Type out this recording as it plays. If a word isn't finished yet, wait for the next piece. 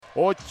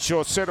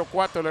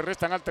8:04 le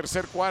restan al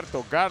tercer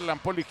cuarto.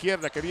 Garland por la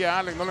izquierda, quería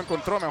Allen, no lo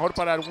encontró. Mejor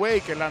para el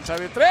Wade, que lanza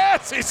de 3.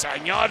 ¡Sí,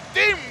 señor!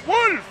 ¡Team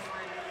Wolf!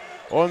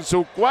 Con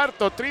su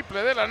cuarto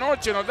triple de la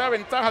noche nos da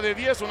ventaja de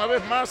 10 una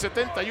vez más,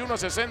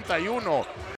 71-61.